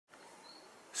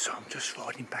So I'm just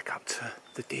riding back up to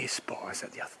the deer spot I was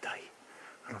at the other day,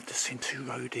 and I've just seen 2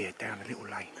 roe deer down a little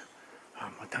lane.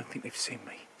 I don't think they've seen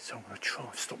me, so I'm going to try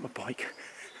and stop my bike again.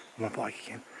 I'm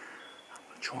going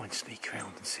to try and sneak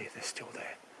around and see if they're still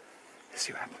there. Let's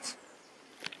see what happens.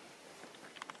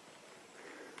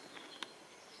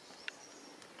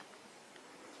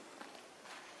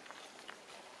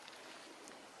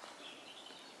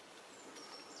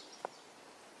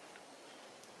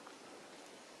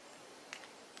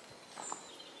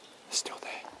 Still there.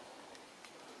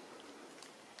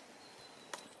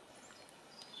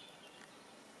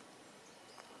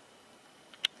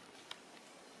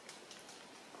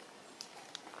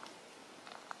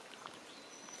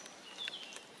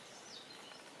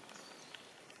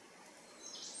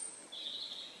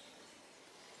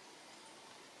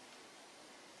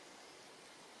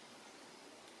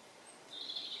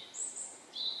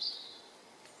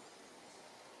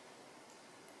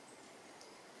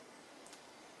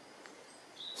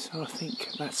 So I think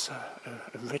that's a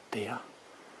red deer,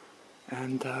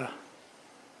 and I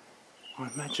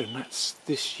imagine that's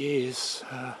this year's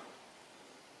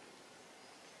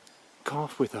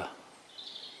calf wither.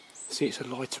 See, it's a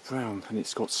lighter brown and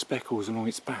it's got speckles along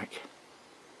its back.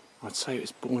 I'd say it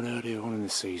was born earlier on in the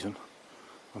season.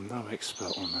 I'm no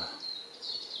expert on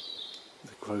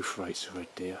the growth rates of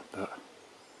red deer, but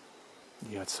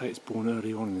yeah, I'd say it's born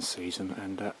early on in the season,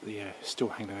 and yeah, still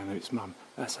hanging around with its mum.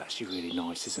 That's actually really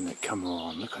nice, isn't it? Come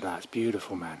on, look at that, it's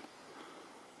beautiful, man.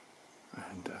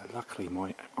 And luckily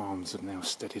my arms have now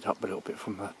steadied up a little bit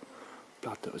from the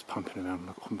blood that was pumping around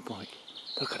on the bike.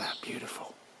 Look at that,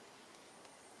 beautiful.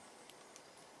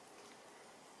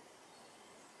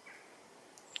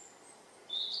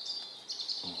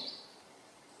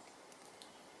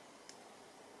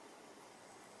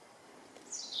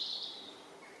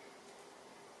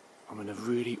 I'm in a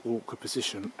really awkward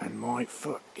position and my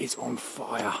foot is on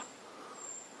fire.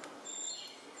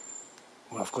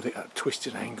 Well, I've got it at a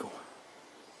twisted angle,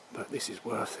 but this is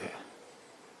worth it.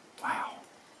 Wow.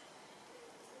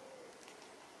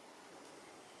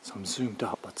 So I'm zoomed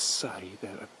up, I'd say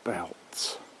they're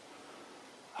about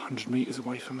 100 metres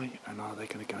away from me, and are they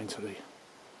going to go into the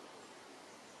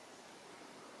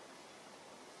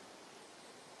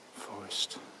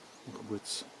forest, in the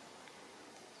woods?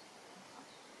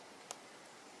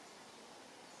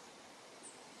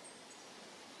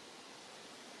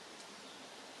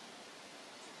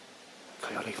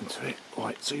 Okay, I'll leave them to it.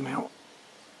 Right, zoom out.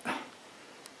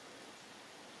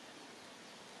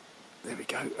 There we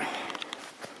go.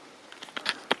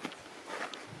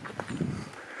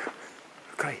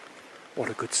 Okay, what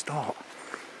a good start.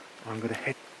 I'm going to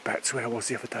head back to where I was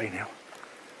the other day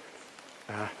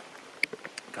now.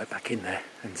 Go back in there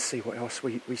and see what else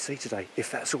we see today.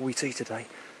 If that's all we see today,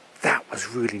 that was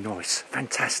really nice.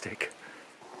 Fantastic.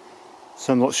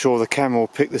 So I'm not sure the camera will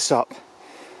pick this up.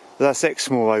 But that's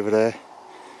Exmoor over there.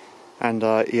 And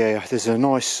yeah, there's a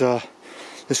nice there's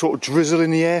sort of drizzle in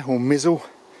the air, or mizzle,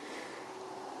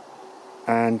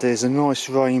 and there's a nice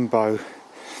rainbow,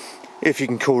 if you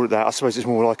can call it that. I suppose it's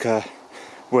more like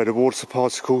where the water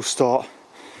particles start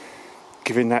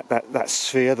giving that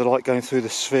sphere, the light going through the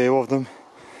sphere of them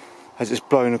as it's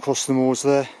blowing across the moors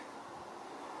there.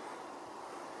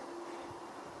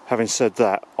 Having said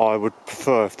that, I would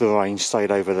prefer if the rain stayed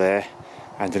over there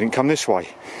and didn't come this way.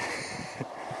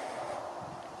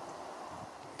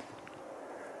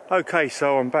 Okay,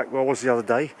 so I'm back where I was the other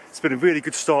day. It's been a really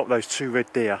good start with those 2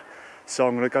 red deer. So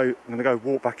I'm going to go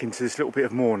walk back into this little bit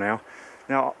of moor now.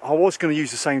 Now, I was going to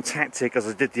use the same tactic as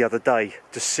I did the other day,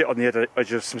 just sit on the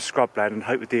edge of some scrubland and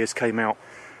hope the deers came out.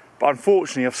 But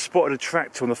unfortunately, I've spotted a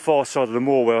tractor on the far side of the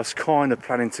moor where I was kind of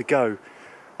planning to go.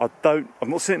 I've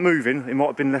not seen it moving. It might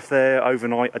have been left there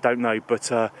overnight, I don't know. But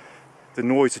the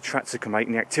noise the tractor can make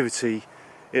and the activity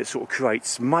it sort of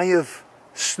creates may have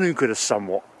snookered us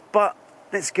somewhat. But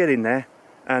let's get in there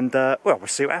and, well, we'll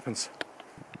see what happens.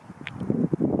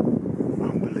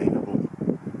 Unbelievable.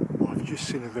 I've just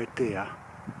seen a red deer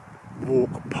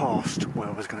walk past where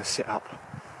I was going to sit up,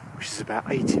 which is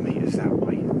about 80 metres that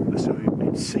way. So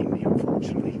it's seen me,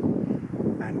 unfortunately,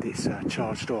 and it's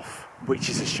charged off, which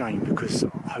is a shame because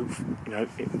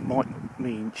it might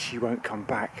mean she won't come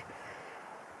back.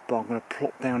 But I'm going to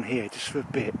plop down here just for a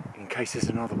bit in case there's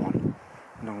another one,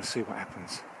 and I'm going to see what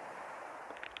happens.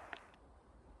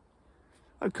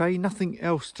 Okay, nothing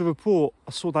else to report.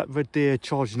 I saw that red deer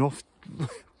charging off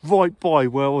right by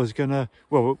where I was gonna,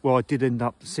 well, I did end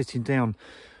up sitting down.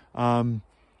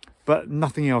 But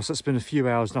nothing else. That's been a few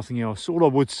hours, nothing else. All I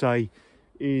would say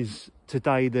is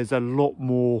today there's a lot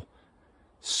more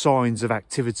signs of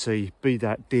activity, be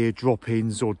that deer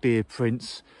drop-ins or deer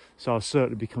prints. So I'll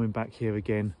certainly be coming back here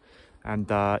again. And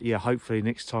yeah, hopefully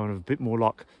next time I'll have a bit more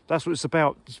luck. That's what it's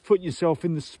about. Just putting yourself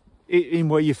in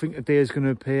where you think a deer is going to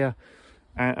appear,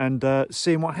 and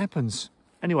seeing what happens.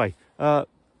 Anyway,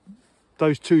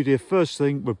 those 2 deer first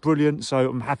thing were brilliant, so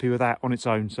I'm happy with that on its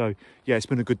own. So yeah, it's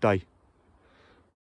been a good day.